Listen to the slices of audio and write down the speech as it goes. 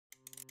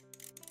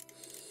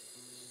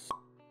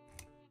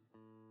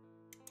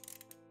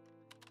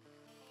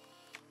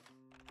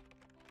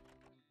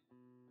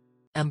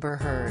Amber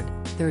Heard,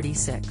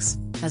 36,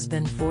 has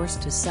been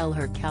forced to sell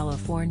her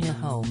California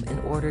home in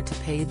order to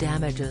pay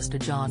damages to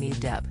Johnny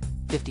Depp,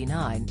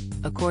 59,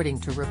 according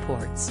to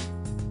reports.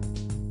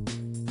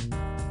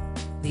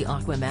 The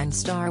Aquaman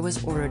star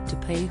was ordered to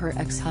pay her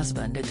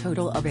ex-husband a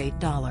total of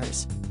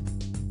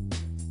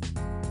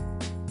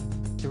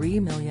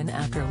 $8.3 million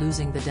after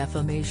losing the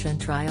defamation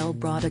trial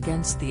brought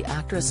against the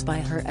actress by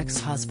her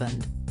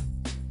ex-husband.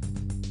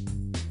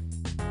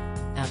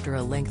 After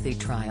a lengthy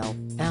trial,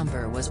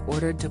 Amber was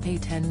ordered to pay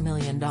 $10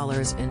 million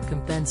in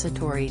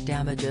compensatory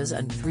damages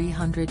and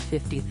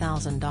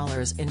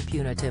 $350,000 in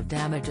punitive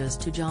damages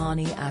to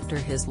Johnny after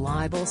his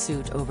libel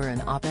suit over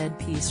an op-ed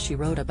piece she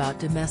wrote about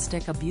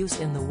domestic abuse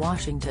in The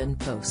Washington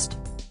Post.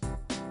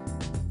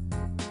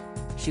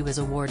 She was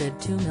awarded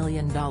 $2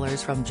 million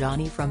from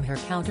Johnny from her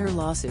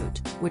counter-lawsuit,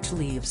 which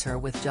leaves her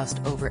with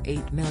just over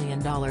 $8 million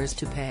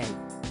to pay.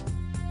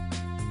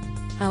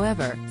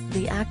 However,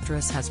 the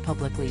actress has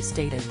publicly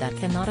stated that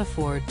cannot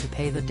afford to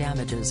pay the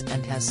damages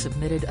and has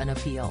submitted an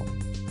appeal.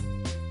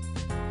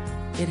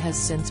 It has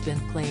since been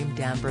claimed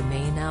Amber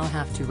may now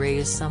have to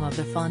raise some of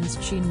the funds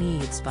she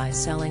needs by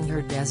selling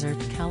her desert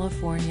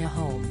California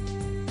home.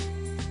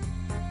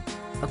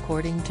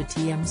 According to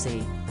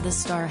TMZ, the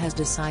star has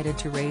decided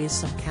to raise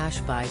some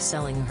cash by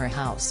selling her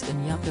house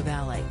in Yucca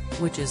Valley,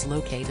 which is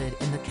located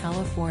in the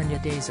California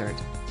desert.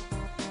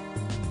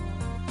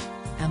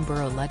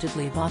 Amber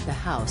allegedly bought the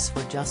house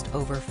for just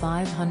over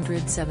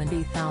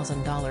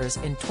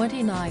 $570,000 in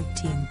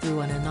 2019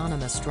 through an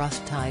anonymous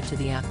trust tied to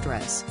the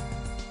actress.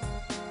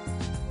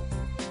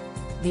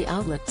 The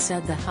outlet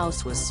said the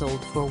house was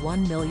sold for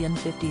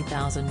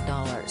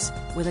 $1,050,000,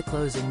 with a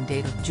closing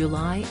date of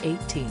July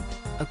 18,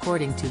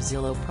 according to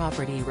Zillow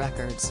property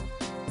records.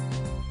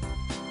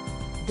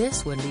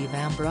 This would leave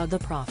Amber the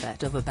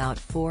profit of about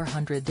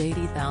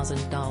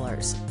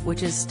 $480,000,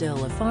 which is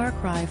still a far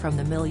cry from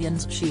the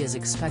millions she is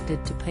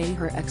expected to pay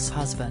her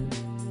ex-husband.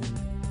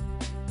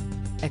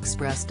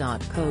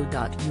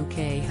 Express.co.uk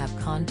have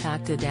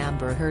contacted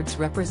Amber Heard's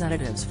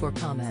representatives for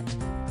comment.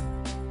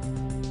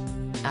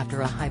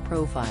 After a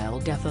high-profile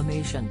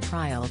defamation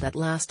trial that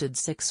lasted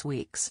 6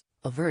 weeks,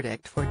 a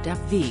verdict for Depp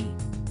v.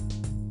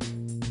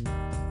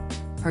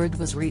 Heard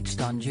was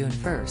reached on June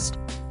 1.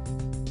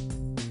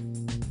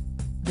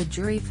 The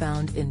jury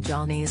found in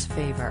Johnny's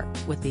favor,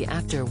 with the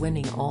actor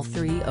winning all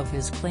 3 of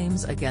his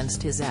claims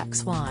against his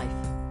ex-wife.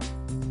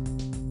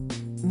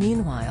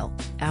 Meanwhile,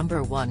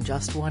 Amber won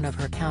just one of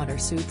her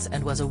countersuits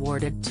and was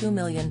awarded $2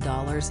 million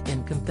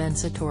in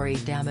compensatory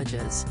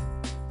damages.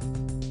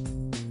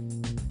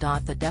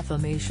 The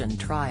defamation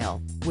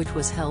trial, which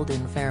was held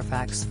in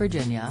Fairfax,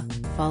 Virginia,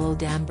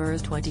 followed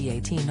Amber's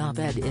 2018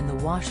 op-ed in The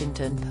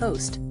Washington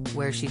Post,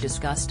 where she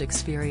discussed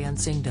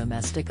experiencing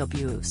domestic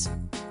abuse.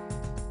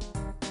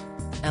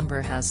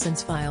 Amber has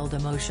since filed a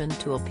motion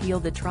to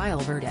appeal the trial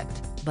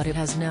verdict, but it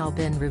has now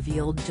been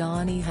revealed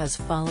Johnny has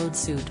followed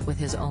suit with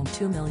his own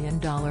 $2 million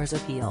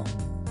appeal.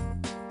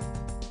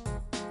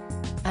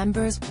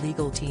 Amber's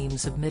legal team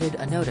submitted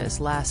a notice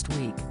last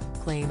week,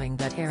 claiming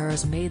that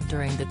errors made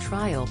during the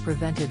trial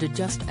prevented a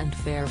just and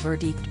fair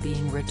verdict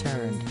being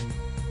returned.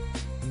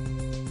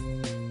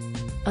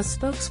 A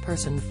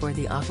spokesperson for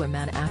the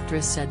Aquaman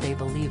actress said they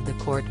believe the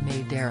court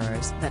made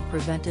errors that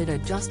prevented a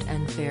just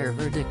and fair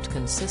verdict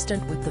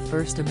consistent with the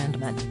First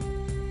Amendment.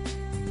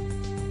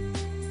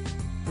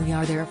 "We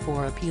are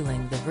therefore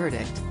appealing the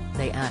verdict,"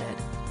 they added.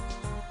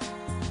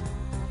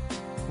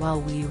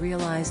 While we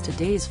realize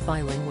today's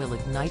filing will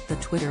ignite the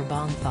Twitter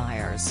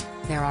bonfires,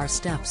 there are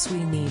steps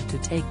we need to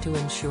take to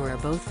ensure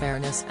both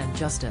fairness and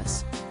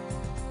justice.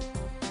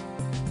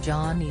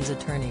 Johnny's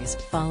attorneys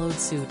followed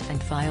suit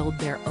and filed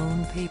their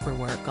own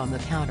paperwork on the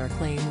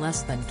counterclaim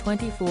less than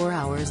 24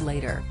 hours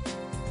later.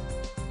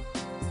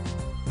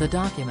 The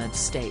documents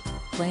state,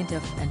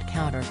 plaintiff and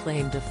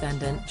counterclaim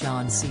defendant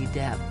John C.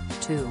 Depp,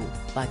 2,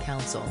 by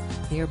counsel,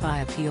 hereby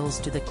appeals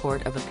to the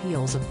Court of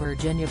Appeals of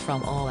Virginia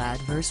from all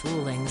adverse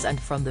rulings and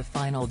from the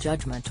final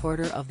judgment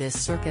order of this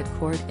circuit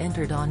court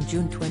entered on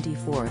June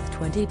 24,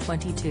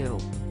 2022.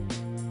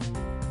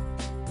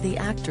 The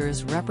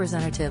actor's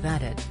representative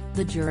added,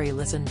 the jury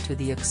listened to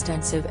the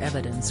extensive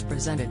evidence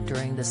presented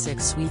during the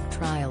 6-week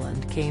trial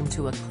and came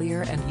to a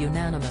clear and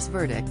unanimous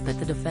verdict that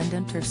the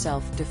defendant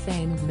herself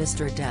defamed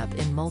Mr. Depp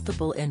in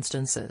multiple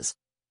instances.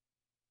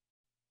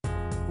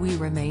 We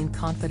remain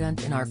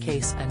confident in our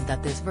case and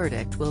that this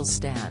verdict will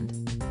stand.